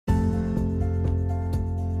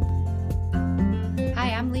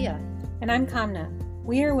And I'm Kamna.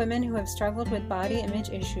 We are women who have struggled with body image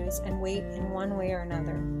issues and weight in one way or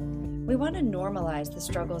another. We want to normalize the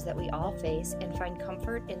struggles that we all face and find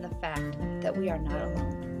comfort in the fact that we are not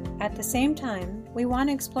alone. At the same time, we want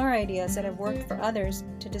to explore ideas that have worked for others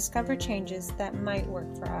to discover changes that might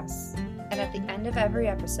work for us. And at the end of every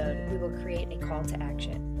episode, we will create a call to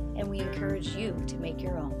action, and we encourage you to make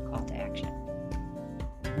your own call to action.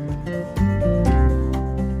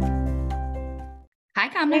 Hi,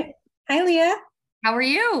 Kamna. Hi, Leah. How are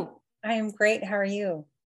you? I am great. How are you?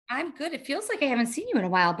 I'm good. It feels like I haven't seen you in a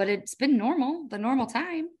while, but it's been the normal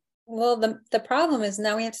time. Well, the problem is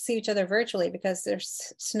now we have to see each other virtually because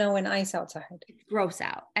there's snow and ice outside. It's gross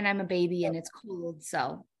out, and I'm a baby and it's cold,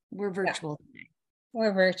 so we're virtual today.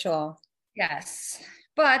 We're virtual. Yes,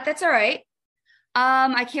 but that's all right.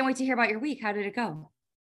 I can't wait to hear about your week. How did it go?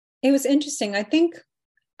 It was interesting. I think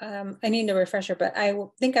I need a refresher, but I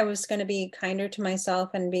think I was going to be kinder to myself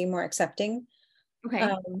and be more accepting. Okay.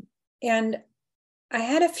 And I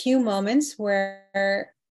had a few moments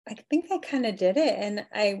where I think I kind of did it. And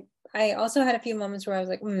I also had a few moments where I was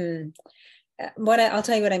like, I'll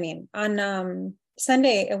tell you what I mean. On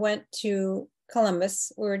Sunday, I went to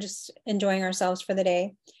Columbus. We were just enjoying ourselves for the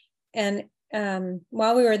day. And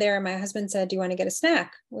while we were there, my husband said, "Do you want to get a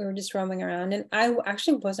snack?" We were just roaming around and I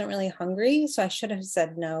actually wasn't really hungry. So I should have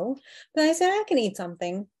said no, but I said, I can eat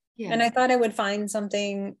something. Yeah. And I thought I would find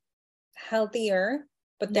something healthier,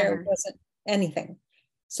 but there wasn't anything.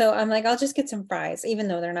 So I'm like, I'll just get some fries, even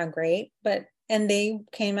though they're not great, and they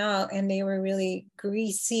came out and they were really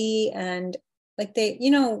greasy and like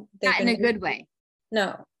not in a good way.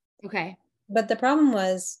 No. Okay. But the problem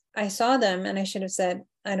was I saw them and I should have said,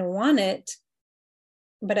 I don't want it,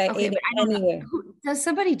 but I ate it anyway. Does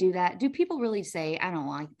somebody do that? Do people really say, I don't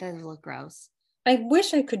like, those look gross? I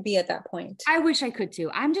wish I could be at that point. I wish I could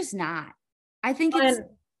too. I'm just not. I think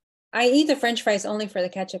I eat the French fries only for the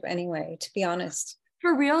ketchup anyway, to be honest.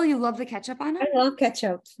 For real? You love the ketchup on it? I love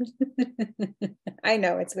ketchup. I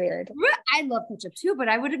know it's weird. I love ketchup too, but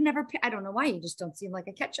I would have never, I don't know why. You just don't seem like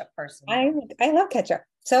a ketchup person. I love ketchup.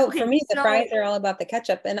 So for me, the fries are all about the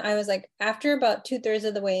ketchup. And I was like, after about 2/3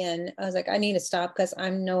 of the way in, I was like, I need to stop because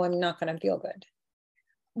I'm not going to feel good.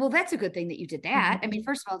 Well, that's a good thing that you did that. Mm-hmm. I mean,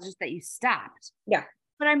 first of all, just that you stopped. Yeah.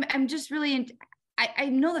 But I'm just really, I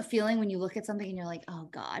know the feeling when you look at something and you're like, oh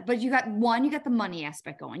God, but you got the money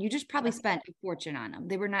aspect going. You just probably spent a fortune on them.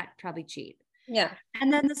 They were not probably cheap. Yeah.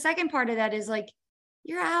 And then the second part of that is like,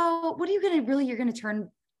 you're out. What are you going to you're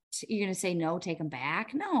going to say no, take them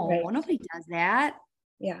back? No, right. Nobody does that.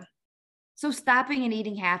 Yeah. So stopping and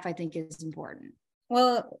eating half, I think, is important.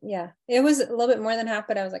 Well, yeah, it was a little bit more than half,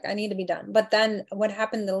 but I was like, I need to be done. But then what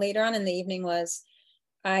happened later on in the evening was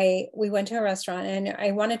we went to a restaurant and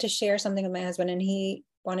I wanted to share something with my husband and he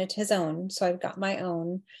wanted his own. So I got my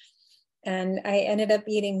own and I ended up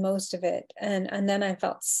eating most of it. And then I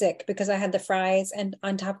felt sick because I had the fries and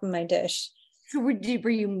on top of my dish. So were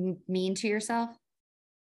you mean to yourself?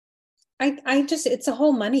 I just, it's a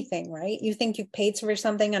whole money thing, right? You think you paid for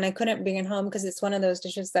something and I couldn't bring it home because it's one of those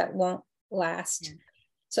dishes that won't last. Yeah.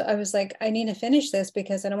 So I was like, I need to finish this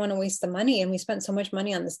because I don't want to waste the money. And we spent so much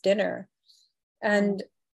money on this dinner. And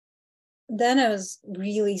then I was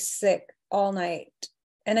really sick all night.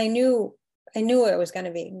 And I knew it was going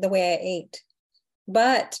to be the way I ate.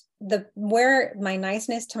 But where my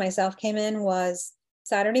niceness to myself came in was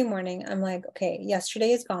Saturday morning. I'm like, okay,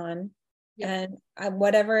 yesterday is gone. Yeah. And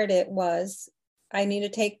whatever it was, I need to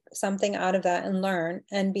take something out of that and learn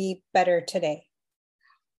and be better today.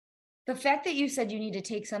 The fact that you said you need to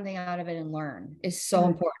take something out of it and learn is so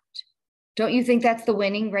important. Don't you think that's the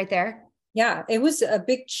winning right there? Yeah, it was a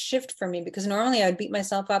big shift for me because normally I'd beat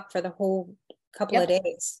myself up for the whole couple of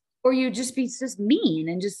days. Or you just be just mean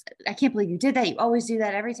and just, I can't believe you did that. You always do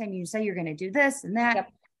that every time you say you're going to do this and that.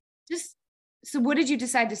 Yep. So what did you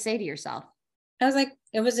decide to say to yourself? I was like,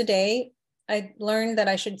 it was a day. I learned that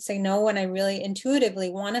I should say no when I really intuitively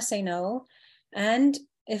want to say no. And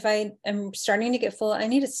if I am starting to get full, I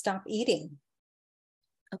need to stop eating.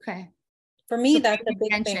 Okay. For me, that's a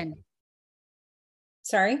big thing.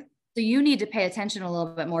 Sorry? So you need to pay attention a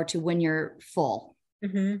little bit more to when you're full.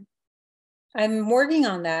 Mm-hmm. I'm working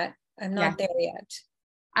on that. I'm not there yet.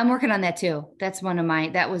 I'm working on that too. That's one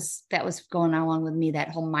of that was going along with me, that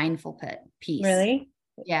whole mindful piece. Really?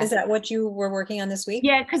 Yeah. Is that what you were working on this week?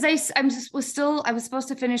 Yeah. Cause I was supposed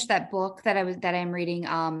to finish that book that I'm reading,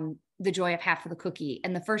 The Joy of Half of the Cookie.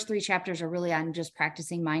 And the first 3 chapters are really on just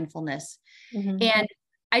practicing mindfulness. Mm-hmm. And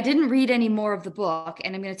I didn't read any more of the book.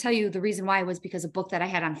 And I'm going to tell you the reason why was because a book that I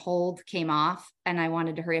had on hold came off and I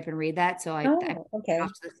wanted to hurry up and read that. So I put it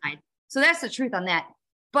off to the side. So that's the truth on that.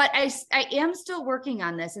 but I am still working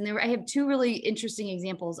on this. And I have two really interesting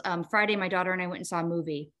examples. Friday, my daughter and I went and saw a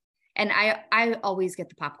movie, and I always get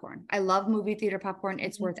the popcorn. I love movie theater popcorn.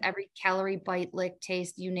 It's worth every calorie, bite, lick,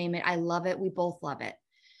 taste, you name it. I love it. We both love it.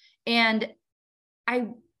 And I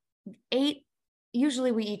ate,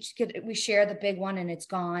 usually we share the big one and it's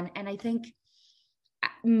gone. And I think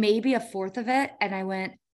maybe a fourth of it. And I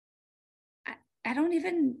went, I don't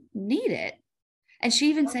even need it. And she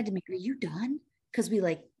even said to me, are you done? Because we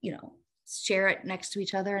share it next to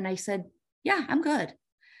each other. And I said, yeah, I'm good.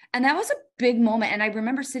 And that was a big moment. And I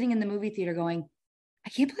remember sitting in the movie theater going, I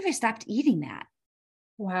can't believe I stopped eating that.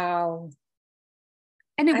 Wow.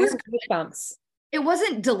 And it was goosebumps. It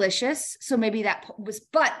wasn't delicious. So maybe that was,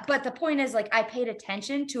 but the point is, like, I paid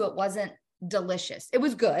attention to, it wasn't delicious. It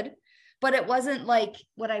was good, but it wasn't like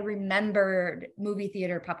what I remembered movie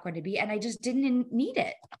theater popcorn to be. And I just didn't need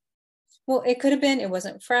it. Well, it could have been, it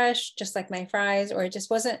wasn't fresh, just like my fries, or it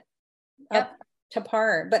just wasn't up to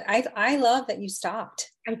par. But I love that you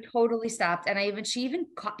stopped. I totally stopped. And she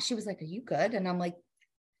was like, are you good? And I'm like,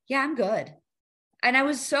 yeah, I'm good. And I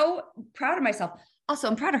was so proud of myself. Also,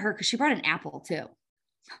 I'm proud of her because she brought an apple too.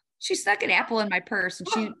 She stuck an apple in my purse, and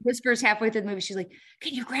she whispers halfway through the movie, she's like,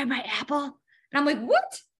 can you grab my apple? And I'm like,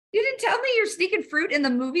 what? You didn't tell me you're sneaking fruit in the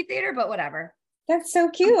movie theater, but whatever. That's so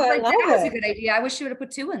cute. I love it. That was a good idea. I wish she would have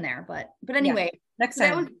put two in there, but anyway, next time.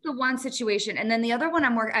 That was the one situation. And then the other one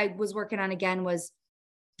I was working on again was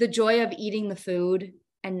the joy of eating the food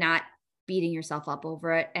and not beating yourself up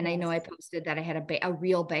over it. And I know I posted that I had a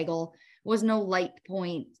real bagel. It was no light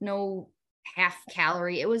point, no half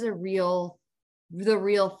calorie. It was the real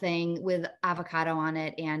thing with avocado on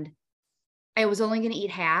it. And I was only going to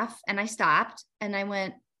eat half, and I stopped and I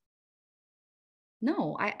went,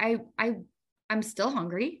 no, I'm still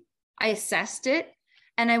hungry. I assessed it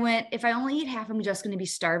and I went, if I only eat half, I'm just going to be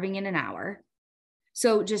starving in an hour.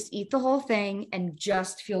 So just eat the whole thing and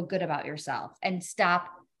just feel good about yourself and stop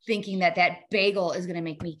thinking that bagel is going to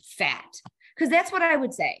make me fat. Cause that's what I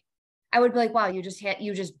would say. I would be like, wow, you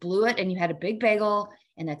just blew it and you had a big bagel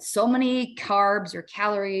and that's so many carbs or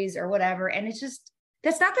calories or whatever. And it's just,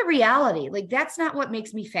 that's not the reality. Like, that's not what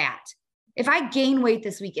makes me fat. If I gain weight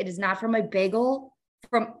this week, it is not from a bagel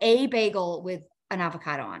with an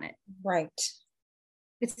avocado on it. Right.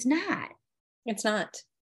 It's not. It's not.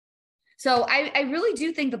 So I really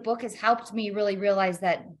do think the book has helped me really realize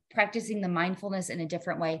that practicing the mindfulness in a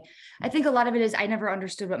different way. I think a lot of it is I never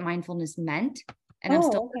understood what mindfulness meant. And I'm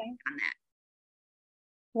still working on that.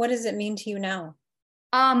 What does it mean to you now?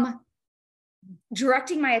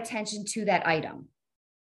 Directing my attention to that item.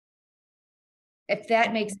 If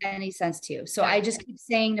that makes any sense to you. So I just keep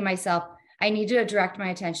saying to myself, I need to direct my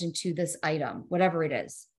attention to this item, whatever it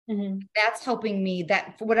is. Mm-hmm. That's helping me,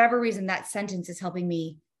 that for whatever reason, that sentence is helping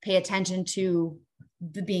me pay attention to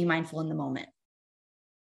being mindful in the moment.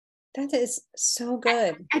 That is so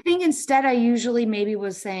good. I think instead I usually maybe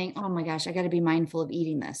was saying, oh my gosh, I got to be mindful of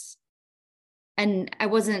eating this. And I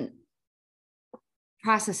wasn't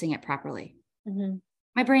processing it properly. Mm-hmm.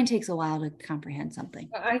 My brain takes a while to comprehend something.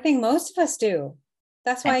 I think most of us do.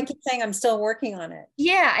 That's why I keep saying I'm still working on it.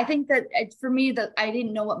 Yeah, I think that for me, that I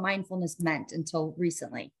didn't know what mindfulness meant until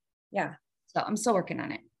recently. Yeah. So I'm still working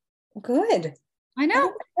on it. Good. I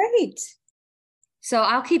know. Great. So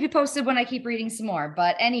I'll keep you posted when I keep reading some more.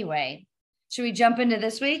 But anyway, should we jump into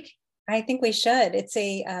this week? I think we should. It's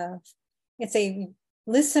a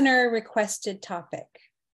listener requested topic.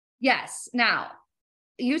 Yes. Now,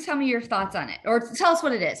 you tell me your thoughts on it, or tell us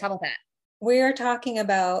what it is. How about that? We are talking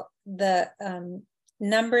about the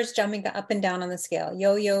numbers jumping up and down on the scale.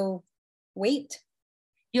 Yo-yo weight.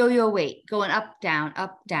 Yo-yo weight, going up, down,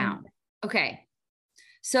 up, down. Mm-hmm. Okay.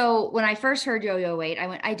 So when I first heard yo-yo weight, I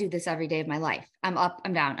went, I do this every day of my life. I'm up,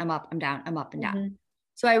 I'm down, I'm up, I'm down, I'm up and down. Mm-hmm.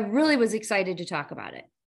 So I really was excited to talk about it.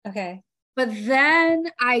 Okay. But then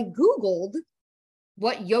I Googled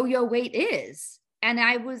what yo-yo weight is. And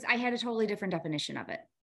I had a totally different definition of it.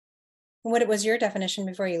 What was your definition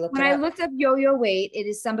before you looked it up? When I looked up yo-yo weight, it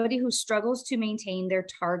is somebody who struggles to maintain their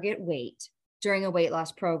target weight during a weight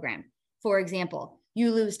loss program. For example,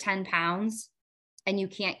 you lose 10 pounds and you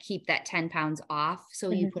can't keep that 10 pounds off. So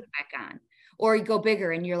mm-hmm. you put it back on, or you go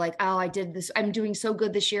bigger and you're like, oh, I did this. I'm doing so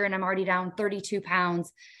good this year and I'm already down 32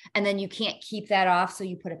 pounds. And then you can't keep that off. So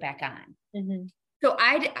you put it back on. Mm-hmm. So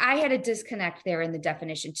I had a disconnect there in the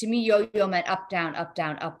definition. To me, yo-yo meant up, down, up,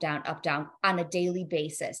 down, up, down, up, down on a daily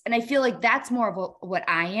basis. And I feel like that's more of what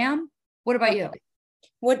I am. What about you?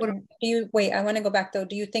 What do you, wait, I want to go back though.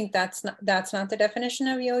 Do you think that's not the definition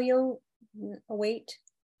of yo-yo weight?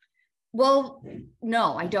 Well,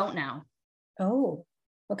 no, I don't now. Oh,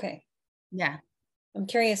 okay. Yeah. I'm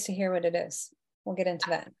curious to hear what it is. we'll get into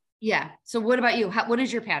that. Yeah. So what about you? What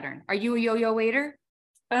is your pattern? Are you a yo-yo waiter?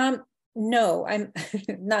 No, I'm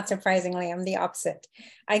not surprisingly, I'm the opposite.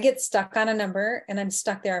 I get stuck on a number and I'm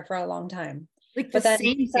stuck there for a long time. Like but the then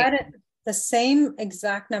same set thing. it the same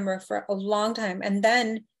exact number for a long time. And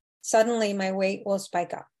then suddenly my weight will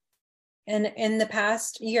spike up. And in the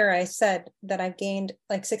past year, I said that I've gained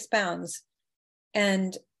like 6 pounds.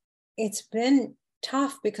 And it's been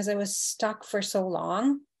tough because I was stuck for so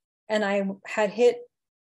long and I had hit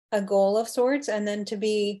a goal of sorts, and then to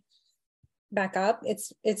be back up,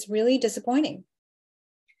 it's really disappointing.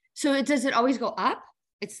 So does it always go up?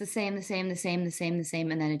 It's the same, and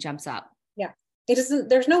then it jumps up. Yeah. It isn't,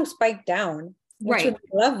 there's no spike down, which Right. would be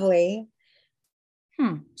lovely.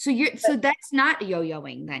 So that's not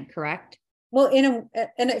yo-yoing then, correct? Well, and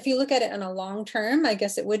if you look at it in a long term, I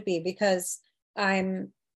guess it would be, because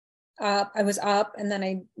I'm I was up and then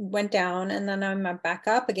I went down and then I'm back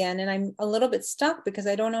up again, and I'm a little bit stuck because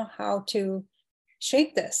I don't know how to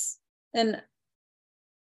shake this. And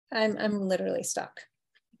I'm literally stuck.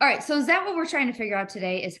 All right. So is that what we're trying to figure out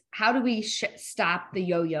today, is how do we stop the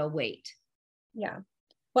yo-yo weight? Yeah.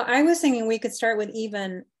 Well, I was thinking we could start with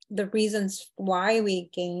even the reasons why we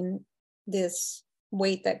gain this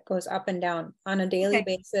weight that goes up and down on a daily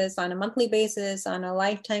basis, on a monthly basis, on a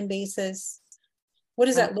lifetime basis. What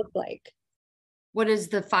does that look like? What is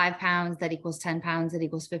the 5 pounds that equals 10 pounds that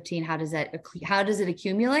equals 15? How does it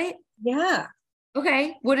accumulate? Yeah.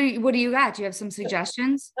 Okay. What do you got? Do you have some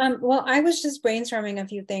suggestions? Well, I was just brainstorming a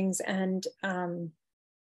few things, and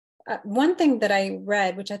one thing that I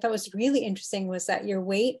read, which I thought was really interesting, was that your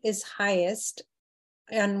weight is highest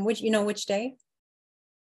on which day?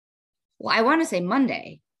 Well, I want to say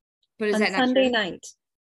Monday, but is on that not Sunday true? night.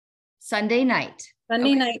 Sunday night.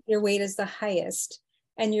 Sunday night, your weight is the highest,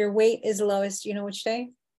 and your weight is lowest. You know which day?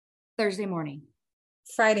 Thursday morning.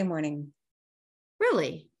 Friday morning.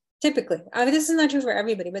 Really? Typically. I mean, this is not true for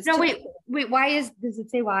everybody, but no, wait. Why does it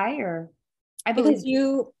say why? Or I because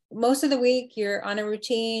believe most of the week you're on a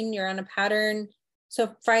routine, you're on a pattern.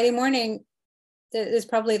 So Friday morning is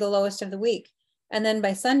probably the lowest of the week. And then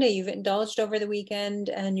by Sunday, you've indulged over the weekend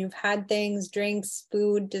and you've had things, drinks,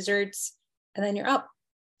 food, desserts, and then you're up.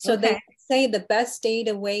 So they say the best day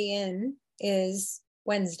to weigh in is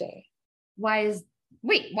Wednesday. Why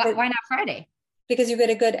not Friday? Because you get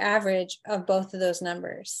a good average of both of those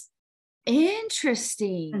numbers.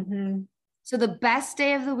 Interesting. Mm-hmm. So the best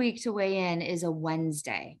day of the week to weigh in is a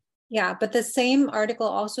Wednesday. Yeah, but the same article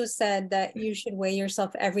also said that you should weigh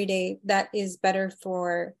yourself every day. That is better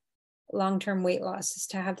for long-term weight loss, is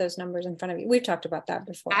to have those numbers in front of you. We've talked about that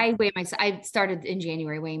before. I weigh myself. I started in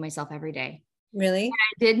January weighing myself every day. Really? And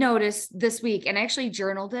I did notice this week, and I actually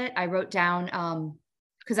journaled it. I wrote down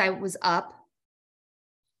because I was up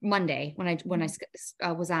Monday when I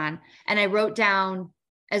was on, and I wrote down,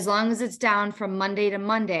 as long as it's down from Monday to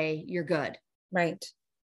Monday, you're good. Right.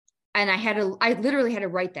 And I literally had to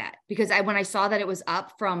write that, because when I saw that it was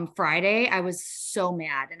up from Friday, I was so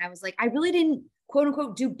mad. And I was like, I really didn't, quote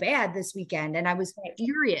unquote, do bad this weekend. And I was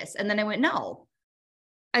furious. And then I went, no,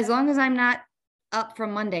 as long as I'm not up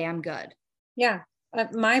from Monday, I'm good. Yeah.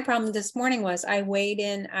 My problem this morning was I weighed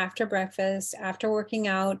in after breakfast, after working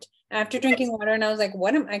out, after drinking water. And I was like,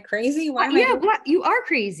 what, am I crazy? Why am I? What? You are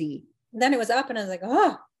crazy. Then it was up and I was like,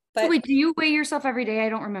 oh, but so wait, do you weigh yourself every day? I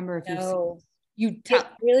don't remember if it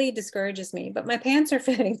really discourages me, but my pants are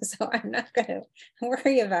fitting, so I'm not going to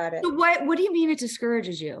worry about it. So what do you mean it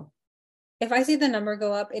discourages you? If I see the number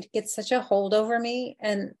go up, it gets such a hold over me.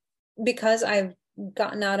 And because I've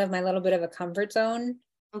gotten out of my little bit of a comfort zone.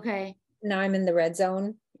 Okay. Now I'm in the red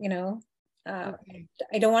zone, I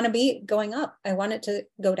don't want to be going up. I want it to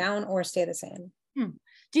go down or stay the same.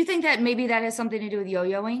 Do you think that maybe that has something to do with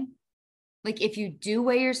yo-yoing? Like if you do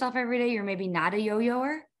weigh yourself every day, you're maybe not a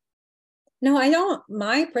yo-yoer? No, I don't.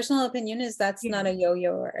 My personal opinion is that's not a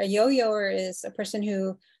yo-yoer. A yo-yoer is a person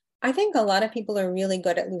who, I think a lot of people are really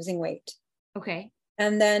good at losing weight. Okay.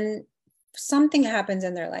 And then something happens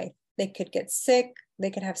in their life. They could get sick. They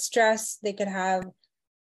could have stress. They could have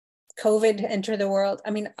COVID enter the world. I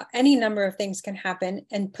mean, any number of things can happen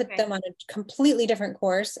and put them on a completely different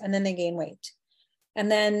course. And then they gain weight. And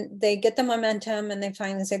then they get the momentum and they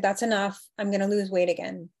finally say, that's enough. I'm going to lose weight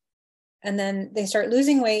again. And then they start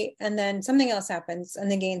losing weight, and then something else happens and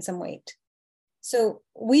they gain some weight. So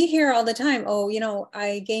we hear all the time, oh,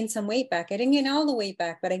 I gained some weight back. I didn't gain all the weight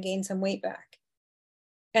back, but I gained some weight back.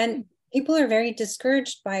 And people are very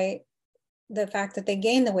discouraged by the fact that they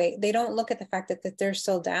gain the weight. They don't look at the fact that they're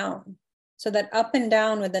still down. So that up and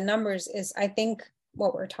down with the numbers is, I think,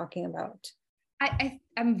 what we're talking about. I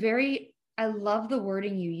love the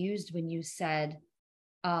wording you used when you said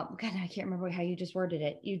God, I can't remember how you just worded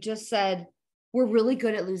it. You just said we're really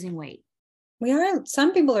good at losing weight. We are,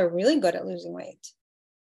 some people are really good at losing weight.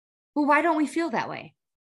 Well, why don't we feel that way?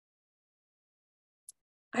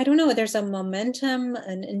 I don't know. There's a momentum,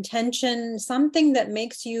 an intention, something that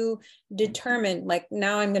makes you determined, like,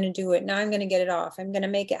 now I'm going to do it. Now I'm going to get it off. I'm going to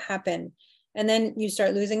make it happen. And then you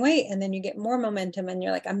start losing weight, and then you get more momentum, and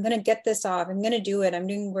you're like, I'm going to get this off. I'm going to do it. I'm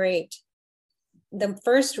doing great. The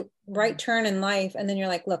first right turn in life. And then you're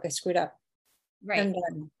like, look, I screwed up. Right. I'm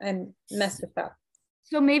done. I'm messed this up.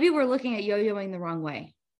 So maybe we're looking at yo-yoing the wrong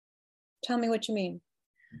way. Tell me what you mean.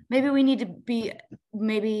 Maybe we need to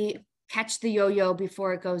maybe catch the yo-yo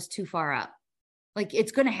before it goes too far up. Like,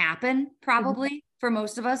 it's going to happen probably for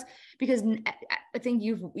most of us, because I think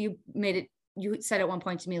you made it, you said at one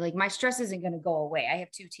point to me, like, my stress isn't going to go away. I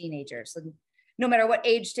have 2 teenagers. Like, no matter what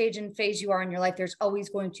age, stage, and phase you are in your life, there's always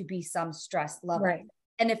going to be some stress level. Right.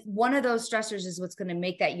 And if one of those stressors is what's going to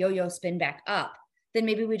make that yo-yo spin back up, then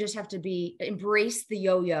maybe we just have to embrace the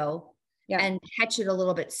yo-yo and catch it a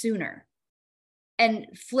little bit sooner. And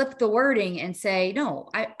flip the wording and say, no,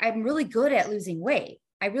 I'm really good at losing weight.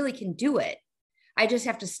 I really can do it. I just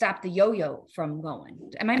have to stop the yo-yo from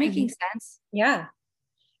going. Am I making sense? Yeah.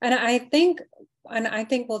 And I think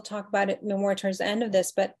we'll talk about it more towards the end of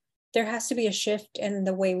this, but there has to be a shift in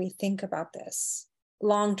the way we think about this,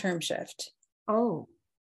 long-term shift. Oh.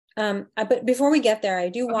 But before we get there, I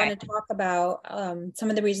do want to talk about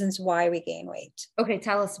some of the reasons why we gain weight. Okay,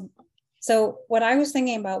 tell us. So what I was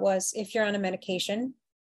thinking about was, if you're on a medication,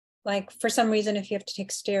 like for some reason, if you have to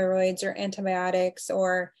take steroids or antibiotics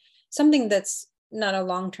or something that's not a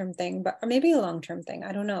long-term thing, or maybe a long-term thing,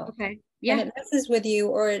 I don't know. Okay. Yeah. And it messes with you,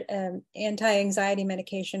 or anti-anxiety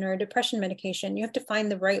medication or a depression medication, you have to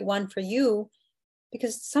find the right one for you,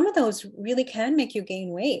 because some of those really can make you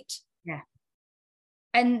gain weight. Yeah.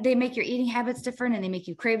 And they make your eating habits different, and they make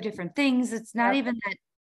you crave different things. It's not even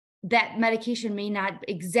that medication may not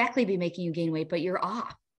exactly be making you gain weight, but you're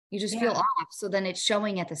off. You just feel off. So then it's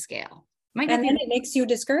showing at the scale. And then it makes you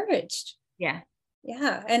discouraged. Yeah.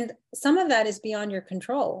 Yeah. And some of that is beyond your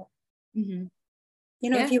control. Mm-hmm. You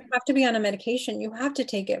know, if you have to be on a medication, you have to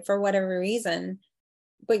take it for whatever reason.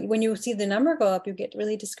 But when you see the number go up, you get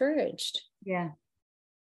really discouraged. Yeah.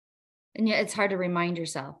 And yet it's hard to remind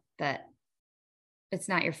yourself that it's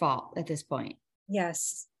not your fault at this point.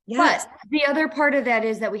 Yes. Yes. But the other part of that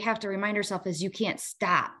is that we have to remind ourselves is you can't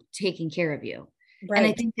stop taking care of you. Right. And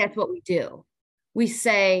I think that's what we do. We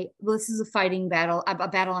say, well, this is a fighting battle, a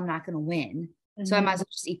battle I'm not going to win. Mm-hmm. So I might as well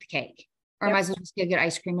just eat the cake, or I might as well just get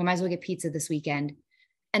ice cream. I might as well get pizza this weekend.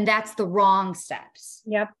 And that's the wrong steps.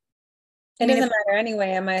 Yep. It doesn't matter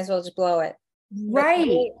anyway. I might as well just blow it.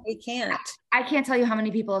 Right. We can't. I can't tell you how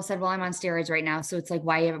many people have said, well, I'm on steroids right now. So it's like,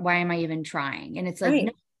 why am I even trying? And it's like,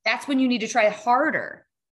 no, that's when you need to try harder.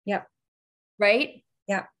 Yep. Right?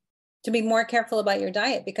 Yeah. To be more careful about your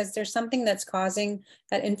diet, because there's something that's causing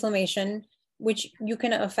that inflammation, which you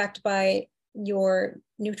can affect by your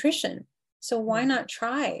nutrition. So why not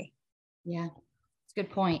try? Yeah. It's a good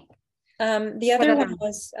point. The other one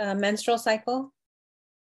was menstrual cycle.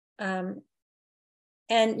 And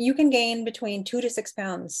you can gain between 2 to 6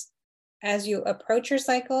 pounds as you approach your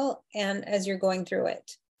cycle and as you're going through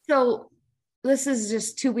it. So this is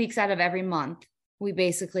just 2 weeks out of every month. We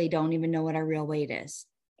basically don't even know what our real weight is.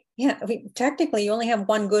 Yeah. Technically, you only have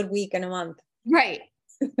one good week in a month. Right.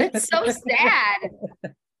 It's so sad.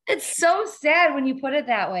 It's so sad when you put it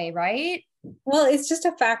that way, right? Well, it's just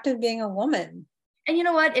a fact of being a woman. And you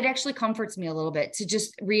know what? It actually comforts me a little bit to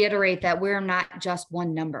just reiterate that we're not just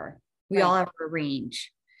one number. We all have a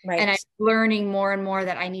range. Right. And I'm learning more and more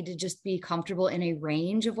that I need to just be comfortable in a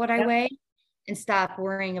range of what I weigh and stop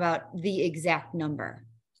worrying about the exact number.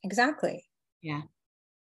 Exactly. Yeah.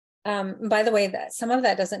 By the way, that some of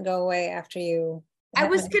that doesn't go away after you. I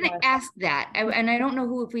was going to ask that. And I don't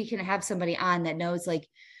know if we can have somebody on that knows, like,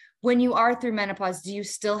 when you are through menopause, do you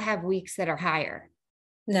still have weeks that are higher?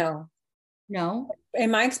 No. No?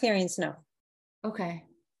 In my experience, no. Okay.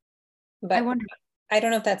 But I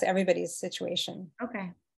don't know if that's everybody's situation.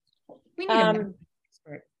 Okay. We need an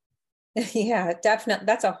expert. Yeah, definitely.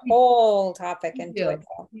 That's a whole topic into it.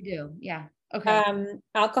 We do. Yeah. Okay.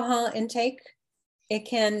 Alcohol intake. It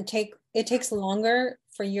takes longer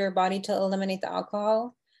for your body to eliminate the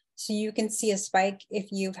alcohol. So you can see a spike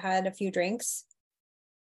if you've had a few drinks.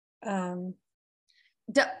 So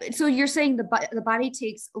you're saying the body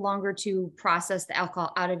takes longer to process the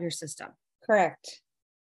alcohol out of your system? Correct.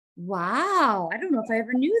 Wow. I don't know if I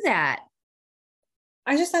ever knew that.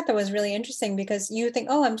 I just thought that was really interesting, because you think,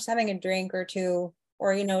 oh, I'm just having a drink or two,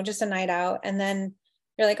 or, just a night out. And then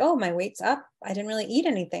you're like, oh, my weight's up. I didn't really eat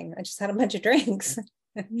anything. I just had a bunch of drinks.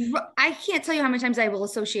 I can't tell you how many times I will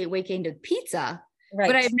associate weight gain to pizza, but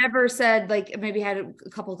Right. I've never said like maybe had a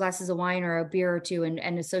couple glasses of wine or a beer or two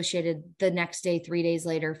and associated the next day, 3 days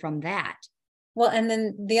later from that. Well, and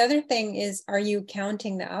then the other thing is, are you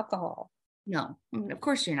counting the alcohol? No, of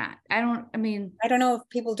course you're not. I mean, I don't know if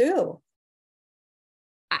people do.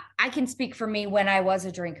 I can speak for me when I was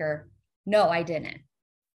a drinker. No, I didn't.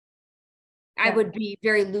 I Yeah. would be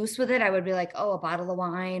very loose with it. I would be like, oh, a bottle of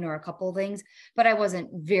wine or a couple of things, but I wasn't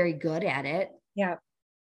very good at it. Yeah.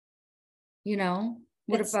 You know,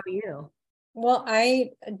 what It's, about you? well,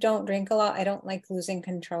 I don't drink a lot. I don't like losing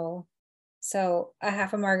control. So a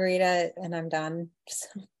half a margarita and I'm done.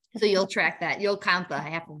 So you'll track that. You'll count the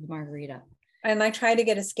half of the margarita. And I try to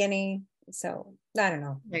get a skinny. So I don't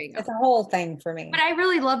know. There you go. It's a whole thing for me. But I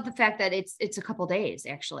really love the fact that it's a couple days,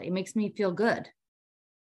 actually. It makes me feel good.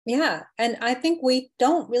 Yeah. And I think we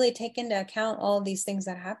don't really take into account all of these things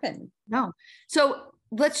that happen. No. So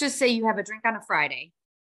let's just say you have a drink on a Friday.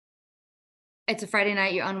 It's a Friday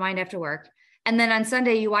night, you unwind after work. And then on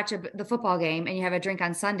Sunday, you watch the football game and you have a drink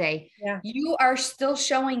on Sunday. Yeah. You are still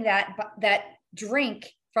showing that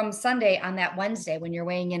drink from Sunday on that Wednesday when you're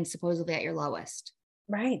weighing in supposedly at your lowest.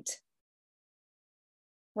 Right.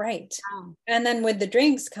 Right. Wow. And then with the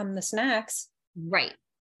drinks come the snacks. Right.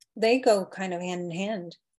 They go kind of hand in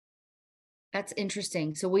hand. That's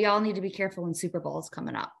interesting. So we all need to be careful when Super Bowl is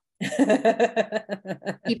coming up.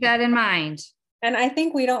 And Keep that in mind. I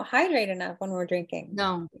think we don't hydrate enough when we're drinking.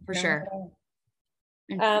 No, for sure.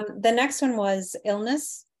 The next one was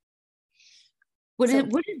illness. What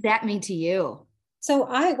does that mean to you? So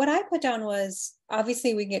what I put down was,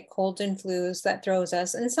 obviously we get colds and flus that throws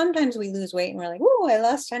us, and sometimes we lose weight and we're like, "Ooh, I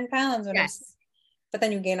lost 10 pounds." Yes. But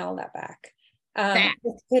then you gain all that back.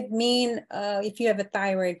 It could mean if you have a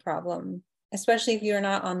thyroid problem, especially if you're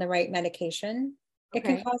not on the right medication, it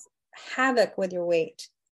can cause havoc with your weight.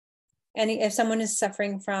 And if someone is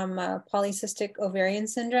suffering from polycystic ovarian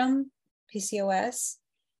syndrome, PCOS,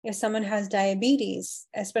 if someone has diabetes,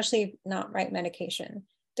 especially if not right medication,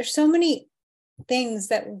 there's so many things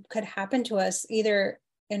that could happen to us either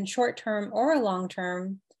in short term or long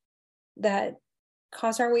term that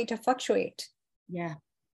cause our weight to fluctuate. Yeah.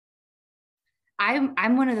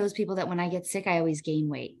 I'm one of those people that when I get sick, I always gain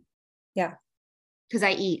weight. Yeah. Because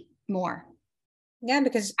I eat more. Yeah,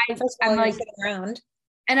 because first of all, you're sitting around.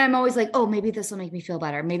 And I'm always like, oh, maybe this will make me feel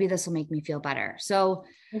better. Maybe this will make me feel better. So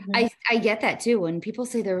I get that too. When people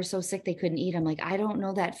say they were so sick they couldn't eat, I'm like, I don't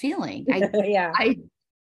know that feeling. Yeah.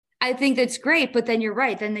 I think that's great, but then you're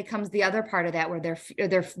right. Then there comes the other part of that where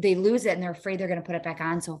they lose it and they're afraid they're going to put it back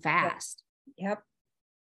on so fast. Yep.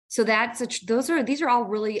 So these are all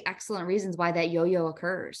really excellent reasons why that yo-yo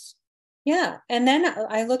occurs. Yeah. And then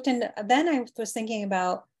I was thinking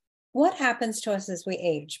about what happens to us as we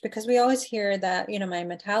age, because we always hear that, my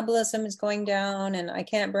metabolism is going down and I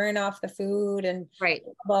can't burn off the food and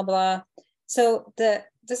blah, blah. So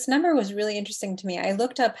this number was really interesting to me. I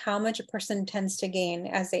looked up how much a person tends to gain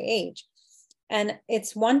as they age, and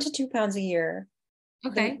it's 1 to 2 pounds a year.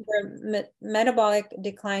 Okay. The metabolic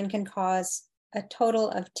decline can cause a total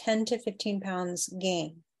of 10 to 15 pounds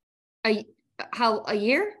gain. A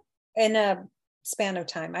year? In a span of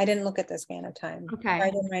time. I didn't look at the span of time. Okay. I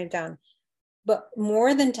didn't write it down. But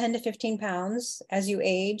more than 10 to 15 pounds as you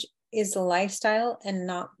age is the lifestyle and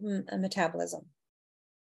not a metabolism.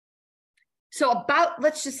 So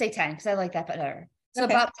let's just say 10, because I like that better. So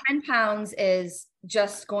about 10 pounds is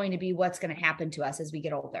just going to be what's going to happen to us as we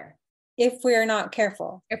get older. If we're not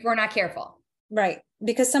careful. If we're not careful. Right.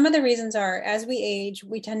 Because some of the reasons are, as we age,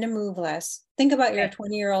 we tend to move less. Think about your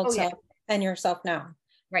 20-year-old self and yourself now.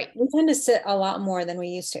 Right. We tend to sit a lot more than we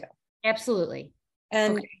used to. Absolutely.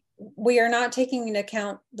 And we are not taking into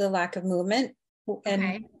account the lack of movement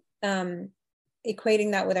and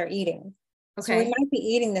equating that with our eating. So we might be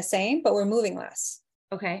eating the same, but we're moving less.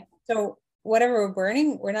 Okay. So whatever we're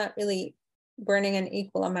burning, we're not really burning an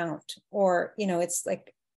equal amount, or, it's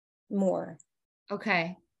like more.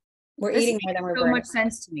 Okay. We're eating more than we're burning. So much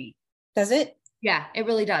sense to me. Does it? Yeah, it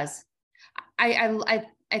really does.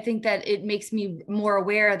 I think that it makes me more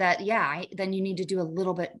aware that, then you need to do a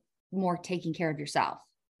little bit more taking care of yourself.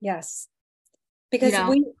 Yes. Because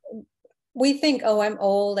we think, oh, I'm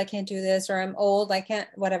old, I can't do this, or I'm old, I can't,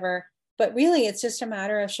 whatever. But really, it's just a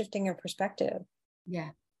matter of shifting your perspective. Yeah.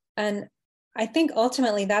 And I think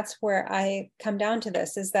ultimately that's where I come down to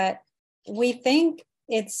this, is that we think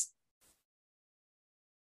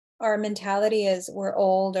our mentality is we're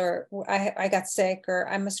old, or I got sick, or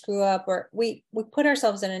I'm a screw up, or we put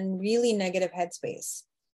ourselves in a really negative headspace.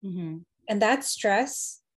 Mm-hmm. And that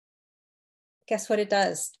stress, guess what it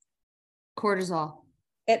does? Cortisol.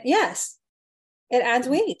 Yes. It adds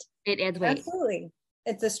weight. It adds weight. Absolutely.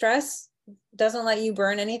 It's the stress doesn't let you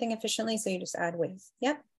burn anything efficiently. So you just add weight.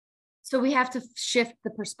 Yep. So we have to shift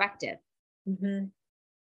the perspective. Mm-hmm.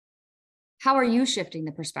 How are you shifting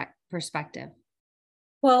the perspective?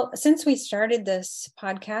 Well, since we started this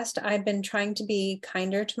podcast, I've been trying to be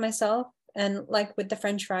kinder to myself. And like with the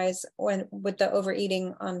French fries, when with the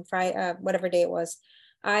overeating on Friday, whatever day it was,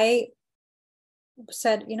 I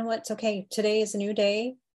said, you know what, it's okay. Today is a new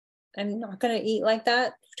day. I'm not going to eat like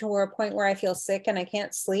that to a point where I feel sick and I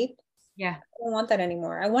can't sleep. Yeah. I don't want that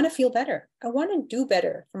anymore. I want to feel better. I want to do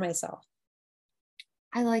better for myself.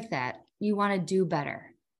 I like that. You want to do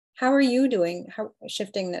better. How are you doing? How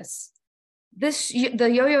shifting this?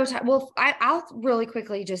 The yo-yo time. Well, I'll really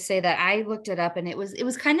quickly just say that I looked it up, and it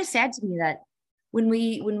was kind of sad to me that when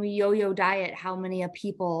we yo-yo diet, how many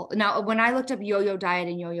people now, when I looked up yo-yo diet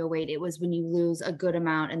and yo-yo weight, it was when you lose a good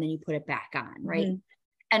amount and then you put it back on, right? Mm-hmm.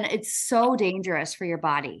 And it's so dangerous for your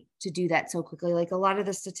body to do that so quickly. Like a lot of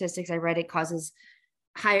the statistics I read, it causes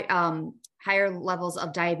higher levels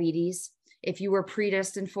of diabetes. If you were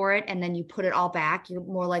predestined for it and then you put it all back, you're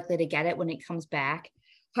more likely to get it when it comes back.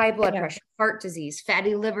 High blood pressure, heart disease,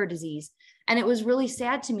 fatty liver disease. And it was really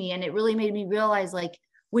sad to me. And it really made me realize, like,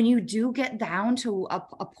 when you do get down to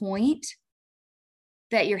a point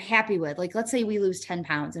that you're happy with, like, let's say we lose 10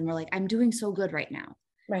 pounds and we're like, I'm doing so good right now.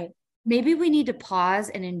 Right. Maybe we need to pause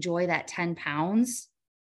and enjoy that 10 pounds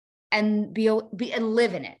and and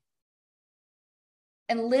live in it.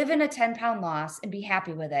 And live in a 10-pound loss and be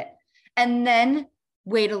happy with it. And then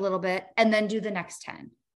wait a little bit and then do the next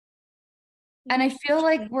 10. And I feel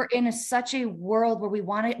like we're in such a world where we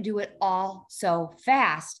want to do it all so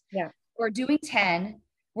fast. Yeah. We're doing 10,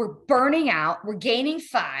 we're burning out, we're gaining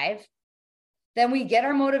 5, then we get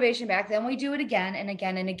our motivation back, then we do it again and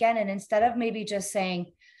again and again. And instead of maybe just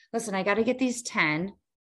saying, listen, I got to get these 10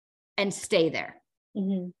 and stay there.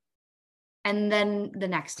 Mm-hmm. And then the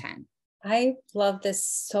next 10. I love this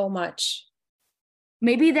so much.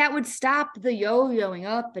 Maybe that would stop the yo-yoing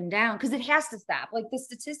up and down, because it has to stop. Like the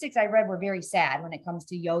statistics I read were very sad when it comes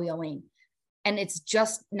to yo-yoing, and it's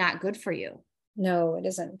just not good for you. No, it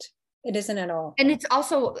isn't. It isn't at all. And it's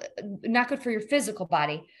also not good for your physical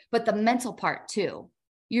body, but the mental part too.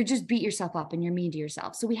 You just beat yourself up and you're mean to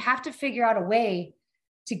yourself. So we have to figure out a way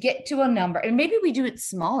to get to a number. And maybe we do it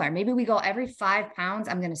smaller. Maybe we go every 5 pounds,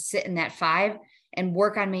 I'm going to sit in that 5 and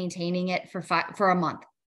work on maintaining it for a month.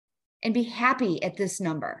 And be happy at this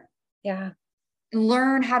number. Yeah. And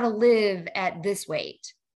learn how to live at this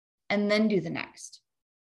weight and then do the next.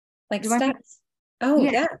 Like steps. Oh,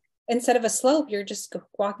 yeah. Instead of a slope, you're just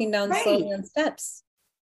walking down slowly on steps.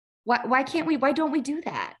 Why don't we do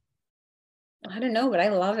that? I don't know, but I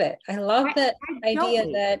love it. I love the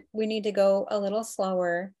idea that we need to go a little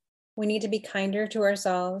slower. We need to be kinder to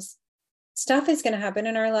ourselves. Stuff is going to happen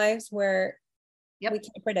in our lives where we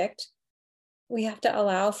can't predict. We have to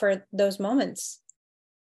allow for those moments.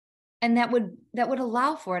 And that would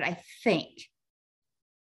allow for it, I think.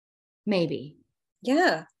 Maybe.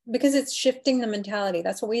 Yeah, because it's shifting the mentality.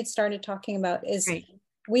 That's what we had started talking about is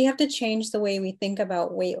we have to change the way we think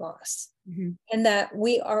about weight loss. Mm-hmm. And that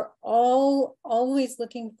we are always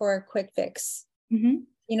looking for a quick fix. Mm-hmm.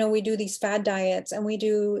 You know, we do these fad diets and we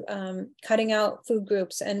do cutting out food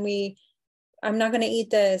groups, and I'm not going to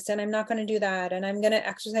eat this and I'm not going to do that and I'm going to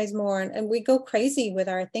exercise more. And we go crazy with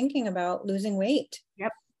our thinking about losing weight.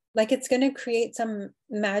 Yep. Like it's going to create some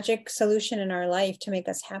magic solution in our life to make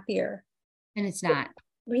us happier. And it's not.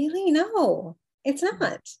 Really? No, it's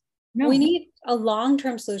not. No. We need a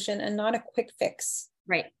long-term solution and not a quick fix.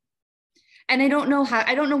 Right. And I don't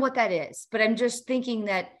know what that is, but I'm just thinking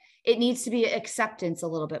that it needs to be acceptance a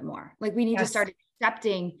little bit more. Like we need to start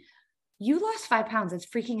accepting you lost 5 pounds. It's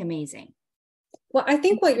freaking amazing. Well, I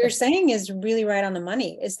think what you're saying is really right on the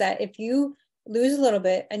money, is that if you lose a little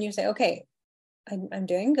bit and you say, okay, I'm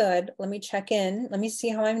doing good. Let me check in. Let me see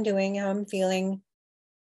how I'm doing, how I'm feeling.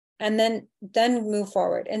 And then move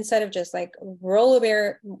forward instead of just like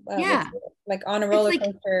like on a roller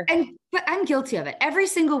coaster. But I'm guilty of it. Every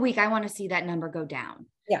single week, I want to see that number go down.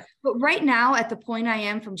 Yeah. But right now, at the point I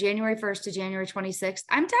am from January 1st to January 26th,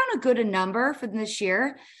 I'm down a good number for this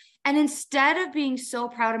year. And instead of being so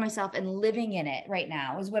proud of myself and living in it right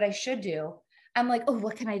now is what I should do. I'm like, oh,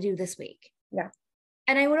 what can I do this week? Yeah.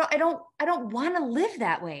 And I don't want to live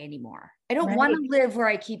that way anymore. I don't want to live where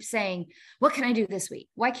I keep saying, what can I do this week?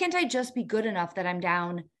 Why can't I just be good enough that I'm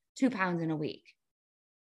down 2 pounds in a week?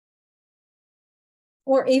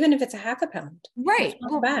 Or even if it's a half a pound. Right.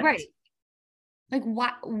 Right. Like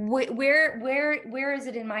where is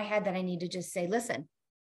it in my head that I need to just say, listen,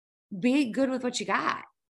 be good with what you got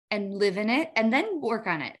and live in it and then work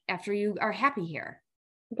on it after you are happy here.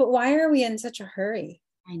 But why are we in such a hurry?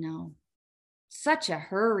 I know. Such a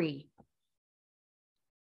hurry.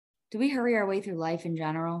 Do we hurry our way through life in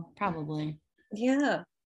general? Probably. Yeah.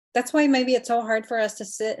 That's why maybe it's so hard for us to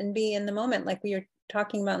sit and be in the moment, like we were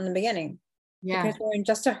talking about in the beginning. Yeah. Because we're in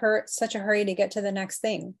such a hurry to get to the next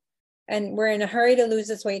thing. And we're in a hurry to lose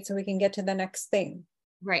this weight so we can get to the next thing.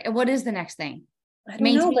 Right. And what is the next thing? I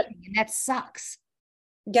don't know, but and that sucks.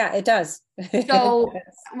 Yeah, it does. So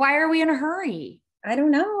why are we in a hurry? I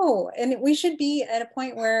don't know. And we should be at a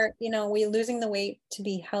point where, we're losing the weight to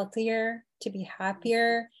be healthier, to be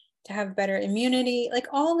happier, to have better immunity, like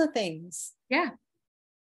all the things. Yeah.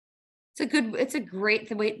 It's a great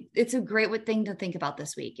thing to think about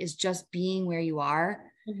this week is just being where you are,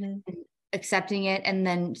 accepting it, and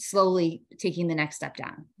then slowly taking the next step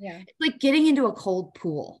down. Yeah. It's like getting into a cold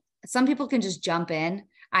pool. Some people can just jump in.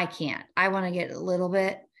 I can't. I want to get a little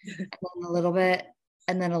bit, and then a little bit,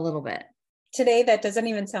 and then a little bit. Today, that doesn't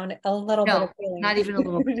even sound a little bit appealing. Not even a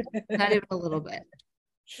little bit. Not even a little bit.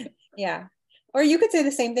 Yeah. Or you could say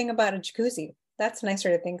the same thing about a jacuzzi. That's nicer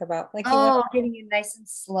to think about. Like, getting it nice and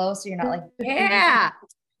slow so you're not like, yeah.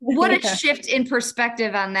 What a shift in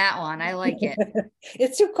perspective on that one. I like it.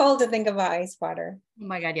 It's too cold to think about ice water. Oh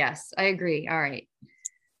my God. Yes, I agree. All right.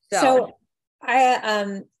 So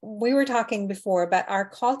we were talking before about our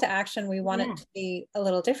call to action. We want it to be a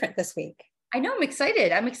little different this week. I know. I'm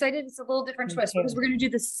excited. It's a little different twist because we're going to do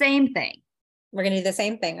the same thing. We're going to do the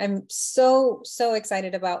same thing. I'm so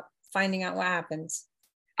excited about finding out what happens.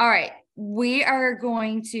 All right. We are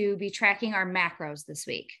going to be tracking our macros this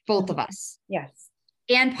week, both of us. Yes.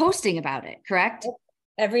 And posting about it, correct?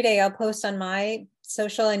 Every day I'll post on my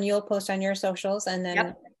social and you'll post on your socials, and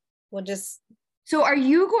then we'll just. So are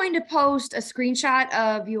you going to post a screenshot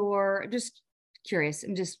of just curious,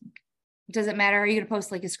 does it matter? Are you going to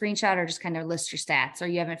post like a screenshot or just kind of list your stats, or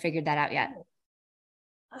you haven't figured that out yet?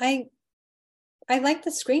 I like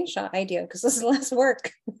the screenshot idea because this is less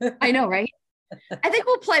work. I know, right? I think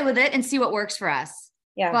we'll play with it and see what works for us.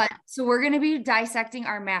 Yeah. But so we're going to be dissecting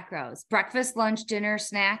our macros: breakfast, lunch, dinner,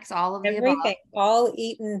 snacks, all of the above. All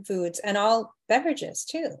eaten foods and all beverages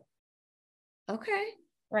too. Okay.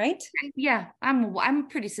 Right? Yeah. I'm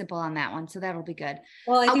pretty simple on that one. So that'll be good.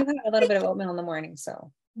 Well, I do have a little bit of oatmeal in the morning.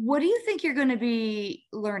 So what do you think you're going to be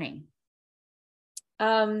learning?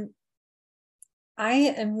 I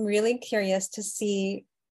am really curious to see,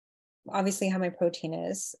 obviously, how my protein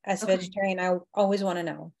is. As a vegetarian, I always want to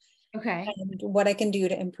know. Okay. And what I can do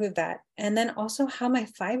to improve that. And then also how my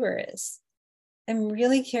fiber is. I'm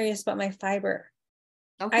really curious about my fiber.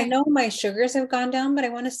 Okay. I know my sugars have gone down, but I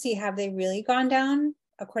want to see, have they really gone down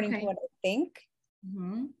according to what I think?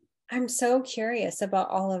 Mm-hmm. I'm so curious about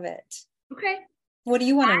all of it. Okay. What do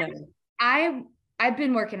you want to know? I've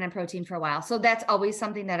been working on protein for a while, so that's always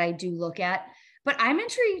something that I do look at. But I'm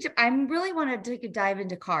intrigued. I really want to dive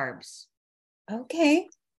into carbs. Okay.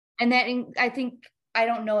 And that, I think I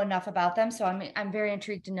don't know enough about them, so I'm very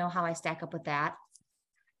intrigued to know how I stack up with that.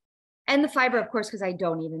 And the fiber, of course, because I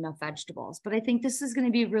don't eat enough vegetables. But I think this is going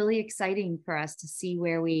to be really exciting for us to see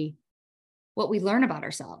what we learn about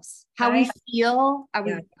ourselves, how we feel. Are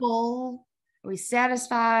we full? Are we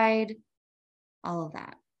satisfied? All of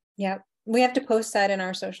that. Yeah. We have to post that in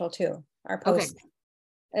our social too. Our post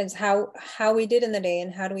is how we did in the day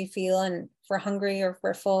and how do we feel, and if we're hungry or if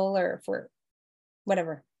we're full or if we're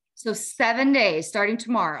whatever. So 7 days starting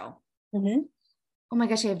tomorrow. Mm-hmm. Oh my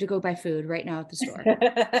gosh, I have to go buy food right now at the store.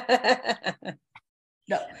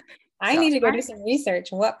 No. I need to go do some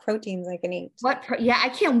research on what proteins I can eat. I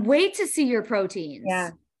can't wait to see your proteins.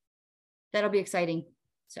 Yeah. That'll be exciting.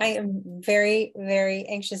 So. I am very, very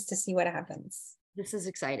anxious to see what happens. This is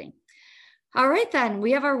exciting. All right, then.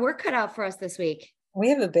 We have our work cut out for us this week. We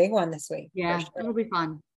have a big one this week. Yeah, sure. It'll be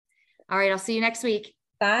fun. All right, I'll see you next week.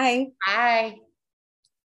 Bye. Bye.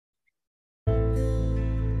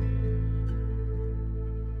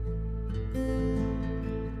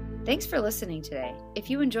 Thanks for listening today. If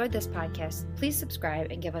you enjoyed this podcast, please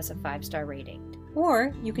subscribe and give us a 5-star rating.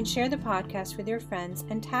 Or you can share the podcast with your friends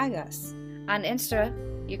and tag us. On Insta,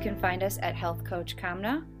 you can find us at Health Coach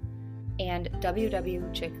Kamna and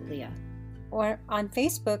WW Or on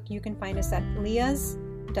Facebook, you can find us at Leah's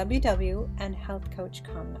WW and Health Coach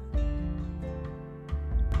Kamna.